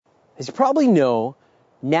As you probably know,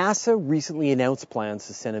 NASA recently announced plans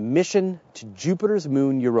to send a mission to Jupiter's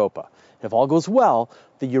moon Europa. And if all goes well,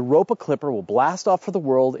 the Europa Clipper will blast off for the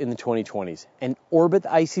world in the 2020s and orbit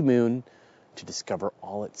the icy moon to discover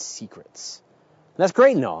all its secrets. And that's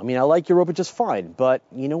great and all. I mean, I like Europa just fine, but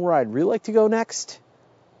you know where I'd really like to go next?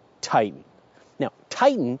 Titan. Now,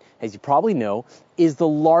 Titan, as you probably know, is the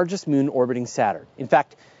largest moon orbiting Saturn. In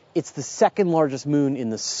fact, it's the second largest moon in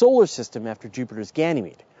the solar system after Jupiter's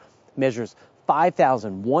Ganymede. It measures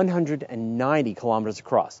 5,190 kilometers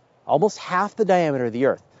across, almost half the diameter of the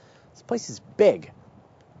Earth. This place is big.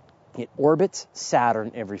 It orbits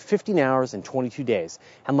Saturn every 15 hours and 22 days.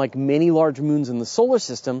 And like many large moons in the solar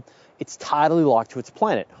system, it's tidally locked to its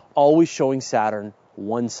planet, always showing Saturn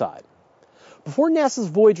one side. Before NASA's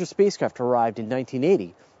Voyager spacecraft arrived in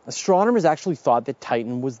 1980, astronomers actually thought that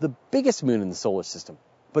Titan was the biggest moon in the solar system.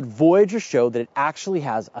 But Voyager showed that it actually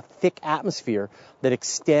has a thick atmosphere that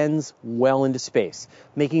extends well into space,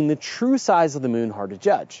 making the true size of the moon hard to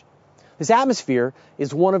judge. This atmosphere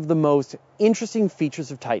is one of the most interesting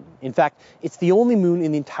features of Titan. In fact, it's the only moon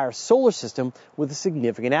in the entire solar system with a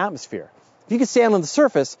significant atmosphere. If you could stand on the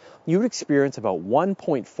surface, you would experience about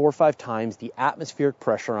 1.45 times the atmospheric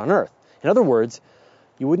pressure on Earth. In other words,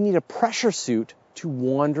 you wouldn't need a pressure suit to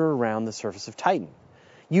wander around the surface of Titan.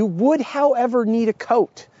 You would, however, need a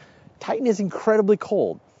coat. Titan is incredibly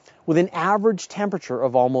cold, with an average temperature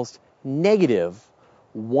of almost negative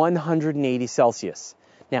 180 Celsius.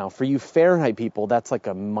 Now, for you Fahrenheit people, that's like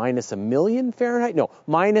a minus a million Fahrenheit? No,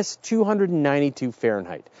 minus 292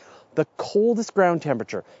 Fahrenheit. The coldest ground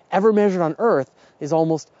temperature ever measured on Earth is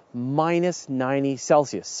almost minus 90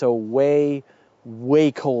 Celsius, so way,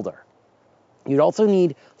 way colder. You'd also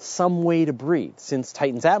need some way to breathe, since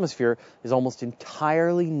Titan's atmosphere is almost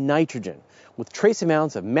entirely nitrogen, with trace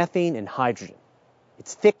amounts of methane and hydrogen.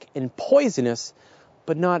 It's thick and poisonous,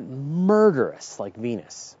 but not murderous like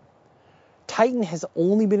Venus. Titan has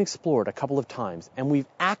only been explored a couple of times, and we've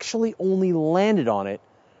actually only landed on it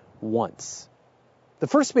once. The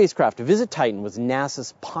first spacecraft to visit Titan was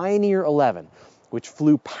NASA's Pioneer 11, which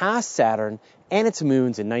flew past Saturn and its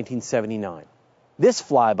moons in 1979. This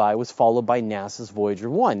flyby was followed by NASA's Voyager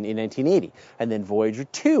 1 in 1980, and then Voyager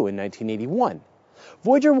 2 in 1981.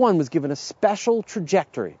 Voyager 1 was given a special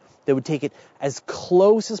trajectory that would take it as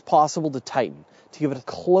close as possible to Titan to give it a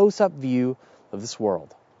close-up view of this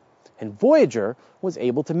world. And Voyager was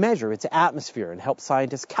able to measure its atmosphere and help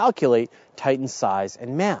scientists calculate Titan's size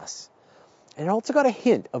and mass. And it also got a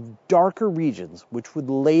hint of darker regions, which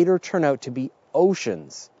would later turn out to be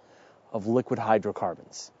oceans of liquid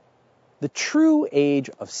hydrocarbons. The true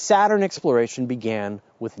age of Saturn exploration began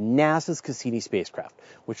with NASA's Cassini spacecraft,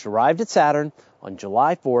 which arrived at Saturn on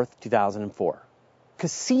July 4th, 2004.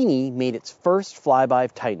 Cassini made its first flyby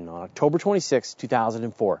of Titan on October 26,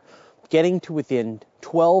 2004, getting to within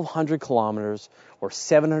 1,200 kilometers or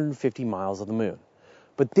 750 miles of the moon.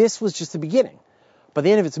 But this was just the beginning. By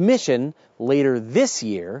the end of its mission, later this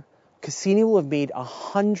year, Cassini will have made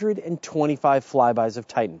 125 flybys of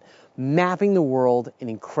Titan, mapping the world in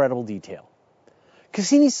incredible detail.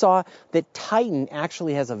 Cassini saw that Titan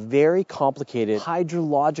actually has a very complicated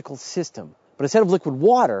hydrological system, but instead of liquid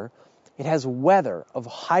water, it has weather of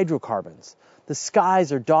hydrocarbons. The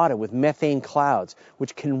skies are dotted with methane clouds,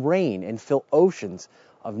 which can rain and fill oceans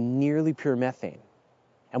of nearly pure methane.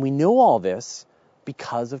 And we know all this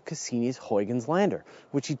because of Cassini's Huygens lander,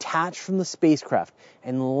 which detached from the spacecraft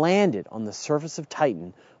and landed on the surface of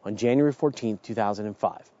Titan on January 14,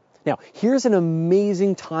 2005. Now, here's an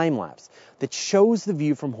amazing time-lapse that shows the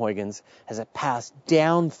view from Huygens as it passed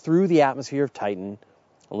down through the atmosphere of Titan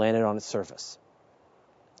and landed on its surface.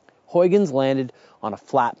 Huygens landed on a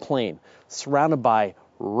flat plain surrounded by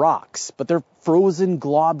rocks, but they're frozen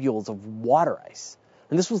globules of water ice.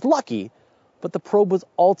 And this was lucky, but the probe was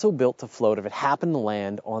also built to float if it happened to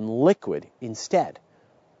land on liquid instead.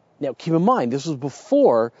 Now, keep in mind, this was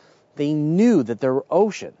before they knew that there were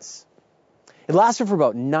oceans. It lasted for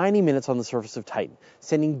about 90 minutes on the surface of Titan,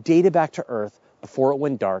 sending data back to Earth before it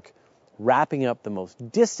went dark, wrapping up the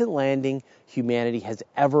most distant landing humanity has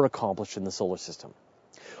ever accomplished in the solar system.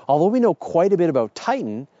 Although we know quite a bit about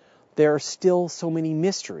Titan, there are still so many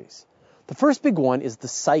mysteries. The first big one is the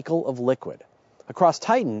cycle of liquid. Across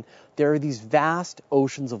Titan, there are these vast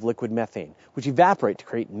oceans of liquid methane, which evaporate to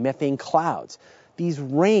create methane clouds. These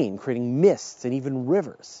rain, creating mists and even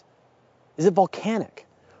rivers. Is it volcanic?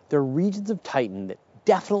 There are regions of Titan that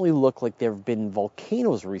definitely look like there have been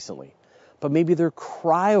volcanoes recently, but maybe they're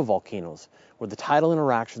cryovolcanoes, where the tidal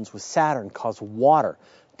interactions with Saturn cause water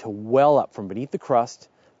to well up from beneath the crust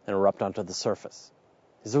and erupt onto the surface.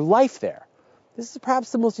 Is there life there? This is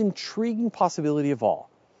perhaps the most intriguing possibility of all.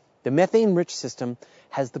 The methane-rich system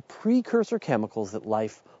has the precursor chemicals that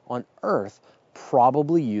life on Earth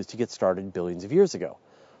probably used to get started billions of years ago.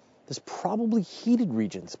 There's probably heated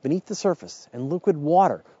regions beneath the surface and liquid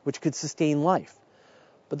water which could sustain life.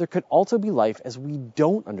 But there could also be life as we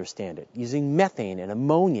don't understand it, using methane and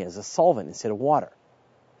ammonia as a solvent instead of water.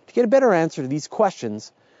 To get a better answer to these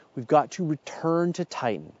questions, we've got to return to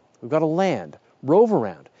Titan. We've got to land, rove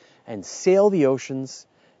around, and sail the oceans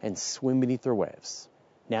and swim beneath their waves.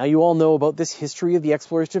 Now you all know about this history of the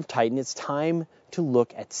exploration of Titan. It's time to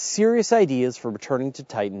look at serious ideas for returning to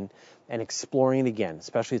Titan and exploring it again,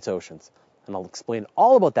 especially its oceans. And I'll explain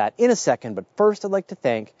all about that in a second, but first I'd like to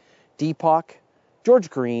thank Deepak, George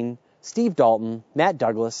Green, Steve Dalton, Matt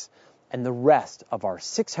Douglas, and the rest of our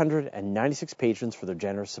 696 patrons for their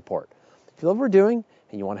generous support. If you love what we're doing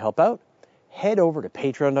and you want to help out, head over to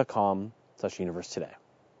patreon.com/universetoday.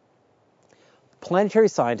 Planetary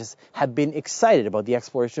scientists have been excited about the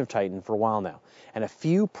exploration of Titan for a while now, and a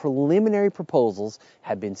few preliminary proposals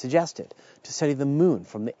have been suggested to study the moon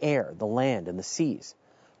from the air, the land, and the seas.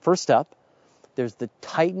 First up, there's the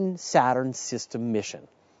Titan-Saturn System mission,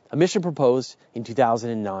 a mission proposed in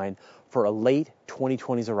 2009 for a late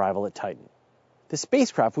 2020s arrival at Titan. The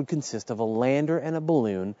spacecraft would consist of a lander and a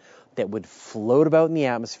balloon that would float about in the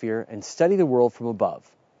atmosphere and study the world from above.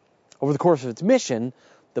 Over the course of its mission,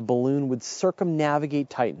 the balloon would circumnavigate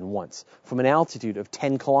Titan once from an altitude of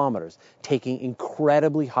 10 kilometers, taking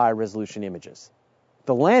incredibly high-resolution images.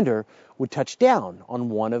 The lander would touch down on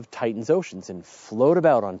one of Titan's oceans and float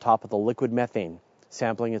about on top of the liquid methane,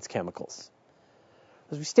 sampling its chemicals.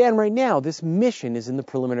 As we stand right now, this mission is in the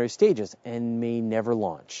preliminary stages and may never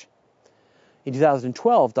launch. In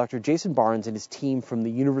 2012, Dr. Jason Barnes and his team from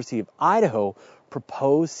the University of Idaho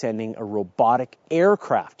proposed sending a robotic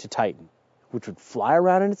aircraft to Titan, which would fly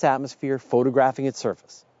around in its atmosphere, photographing its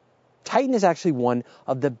surface. Titan is actually one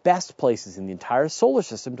of the best places in the entire solar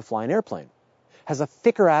system to fly an airplane. It has a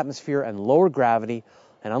thicker atmosphere and lower gravity,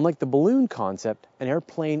 and unlike the balloon concept, an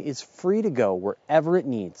airplane is free to go wherever it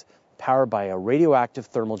needs, powered by a radioactive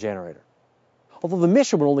thermal generator. Although the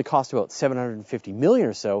mission would only cost about $750 million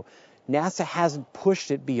or so, NASA hasn't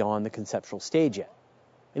pushed it beyond the conceptual stage yet.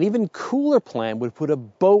 An even cooler plan would put a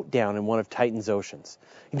boat down in one of Titan's oceans.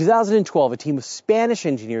 In 2012, a team of Spanish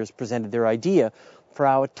engineers presented their idea for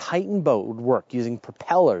how a Titan boat would work using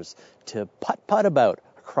propellers to putt-putt about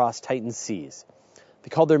across Titan's seas. They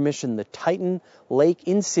called their mission the Titan Lake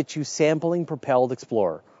In Situ Sampling Propelled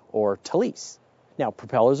Explorer, or TALIS. Now,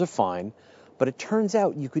 propellers are fine, but it turns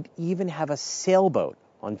out you could even have a sailboat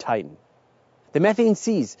on Titan. The methane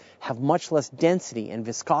seas have much less density and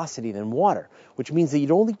viscosity than water, which means that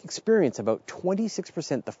you'd only experience about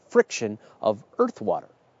 26% the friction of Earth water.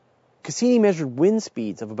 Cassini measured wind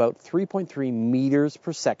speeds of about 3.3 meters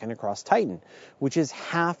per second across Titan, which is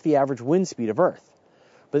half the average wind speed of Earth.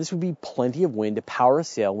 But this would be plenty of wind to power a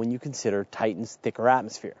sail when you consider Titan's thicker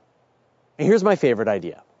atmosphere. And here's my favorite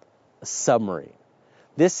idea: a submarine.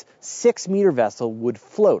 This 6-meter vessel would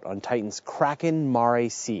float on Titan's Kraken Mare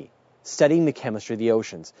Sea, studying the chemistry of the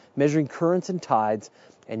oceans, measuring currents and tides,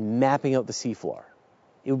 and mapping out the seafloor.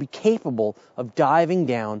 It would be capable of diving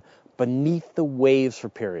down beneath the waves for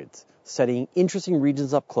periods, studying interesting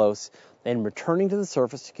regions up close, and returning to the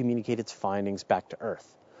surface to communicate its findings back to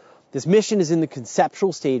Earth. This mission is in the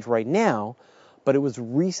conceptual stage right now, but it was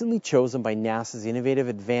recently chosen by NASA's Innovative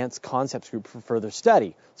Advanced Concepts Group for further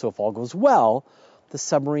study. So if all goes well, the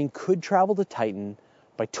submarine could travel to Titan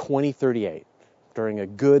by 2038. During a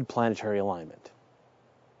good planetary alignment.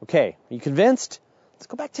 Okay, are you convinced? Let's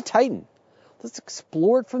go back to Titan. Let's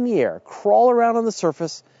explore it from the air, crawl around on the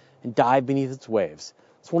surface, and dive beneath its waves.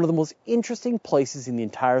 It's one of the most interesting places in the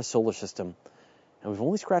entire solar system, and we've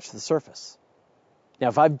only scratched the surface. Now,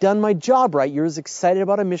 if I've done my job right, you're as excited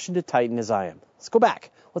about a mission to Titan as I am. Let's go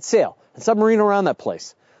back. Let's sail and submarine around that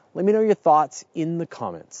place. Let me know your thoughts in the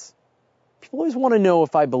comments. People always want to know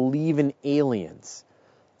if I believe in aliens.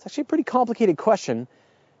 It's actually a pretty complicated question,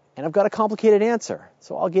 and I've got a complicated answer,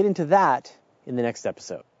 so I'll get into that in the next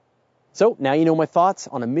episode. So, now you know my thoughts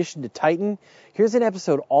on a mission to Titan. Here's an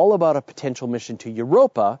episode all about a potential mission to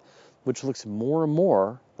Europa, which looks more and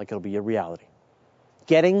more like it'll be a reality.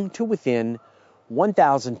 Getting to within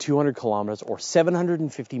 1,200 kilometers or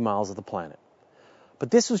 750 miles of the planet. But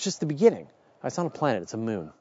this was just the beginning. It's not a planet, it's a moon.